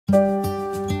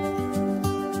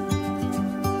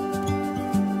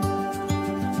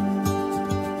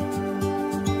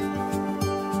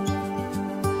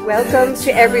Welcome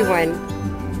to everyone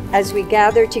as we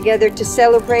gather together to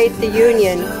celebrate the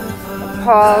union of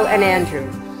Paul and Andrew.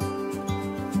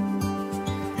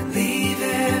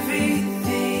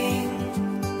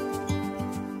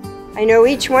 I know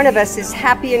each one of us is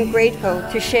happy and grateful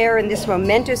to share in this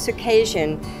momentous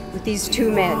occasion with these two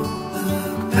men.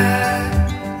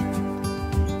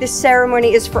 This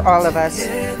ceremony is for all of us,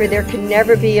 for there can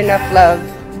never be enough love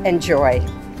and joy.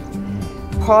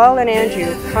 Paul and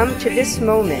Andrew come to this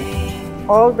moment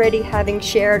already having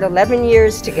shared 11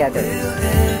 years together.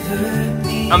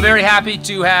 I'm very happy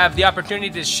to have the opportunity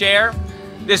to share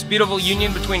this beautiful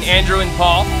union between Andrew and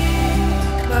Paul.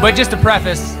 But just to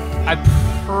preface, I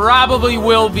probably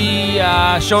will be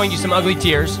showing you some ugly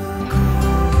tears.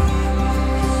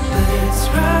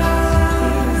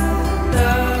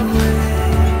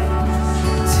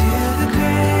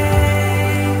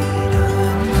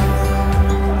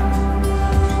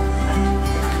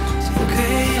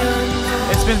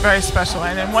 It's been very special,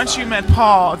 and then once you met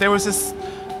Paul, there was this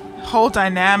whole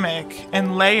dynamic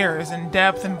and layers and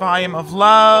depth and volume of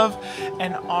love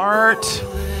and art.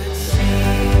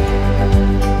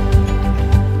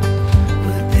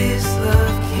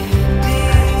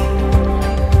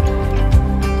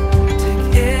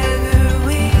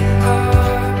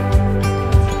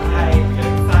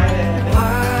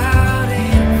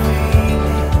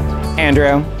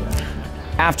 Andrew,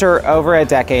 after over a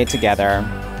decade together,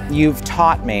 you've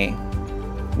taught me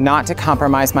not to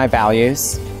compromise my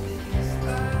values,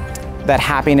 that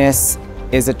happiness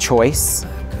is a choice,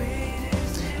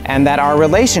 and that our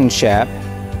relationship,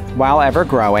 while ever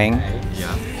growing,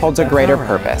 holds a greater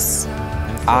purpose.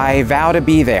 I vow to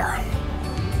be there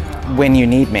when you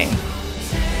need me.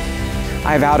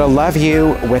 I vow to love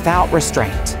you without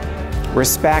restraint,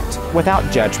 respect without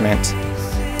judgment,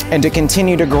 and to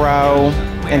continue to grow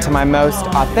into my most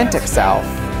authentic self,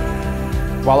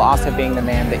 while also being the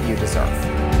man that you deserve.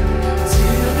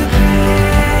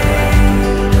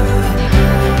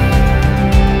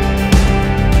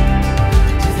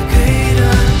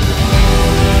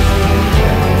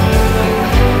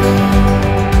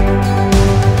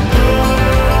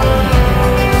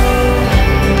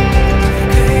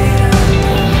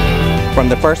 From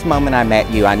the first moment I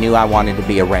met you, I knew I wanted to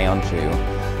be around you.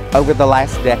 Over the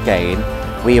last decade,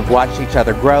 we have watched each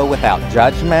other grow without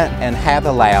judgment and have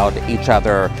allowed each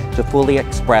other to fully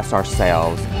express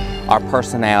ourselves, our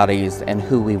personalities, and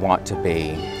who we want to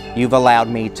be. You've allowed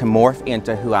me to morph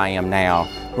into who I am now,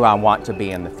 who I want to be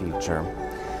in the future.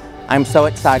 I'm so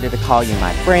excited to call you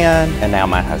my friend and now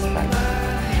my husband.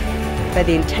 By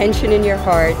the intention in your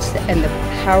hearts and the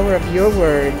power of your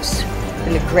words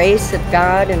and the grace of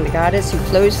God and the Goddess who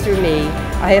flows through me,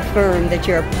 I affirm that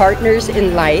you are partners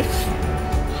in life,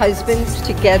 husbands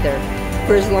together,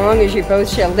 for as long as you both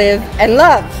shall live and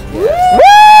love. Woo!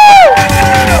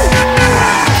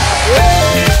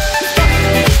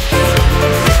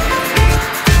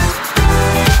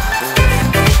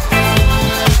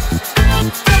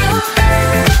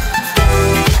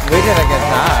 We did a good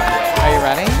job. Are you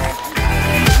ready?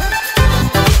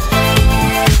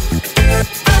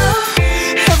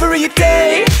 Every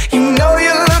day, you know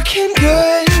you're looking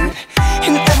good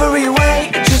in every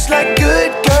way, just like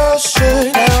good girls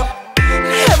should.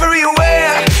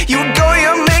 Everywhere you go,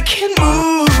 you're making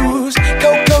moves.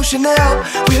 Go Chanel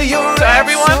with your So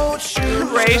everyone,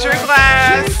 raise your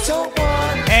glass.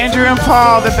 Andrew and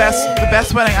Paul, the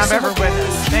best wedding I've ever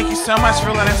witnessed. Thank you so much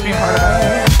for letting us be part of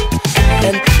it.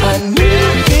 And I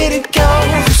knew it'd go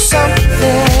for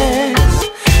something,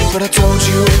 but I told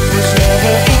you it was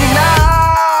never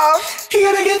enough. You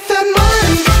gotta get that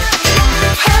money.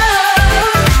 Oh,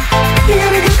 you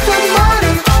gotta get that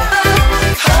money.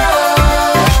 Oh,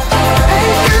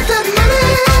 get that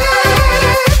money,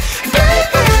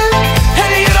 baby.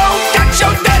 And you don't got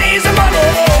your daddy's money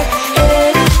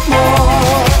anymore.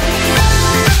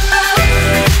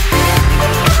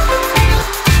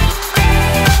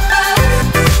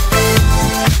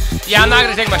 Yeah, I'm not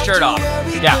gonna take my shirt off.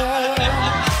 Yeah.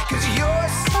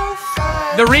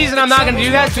 The reason I'm not gonna do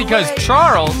that is because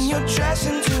Charles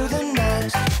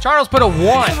put a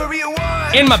 1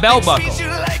 in my belt buckle.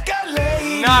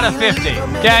 Not a 50,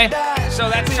 okay? So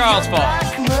that's Charles' fault.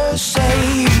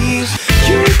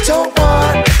 You don't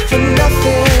want for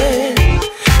nothing,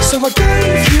 so I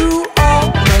gave you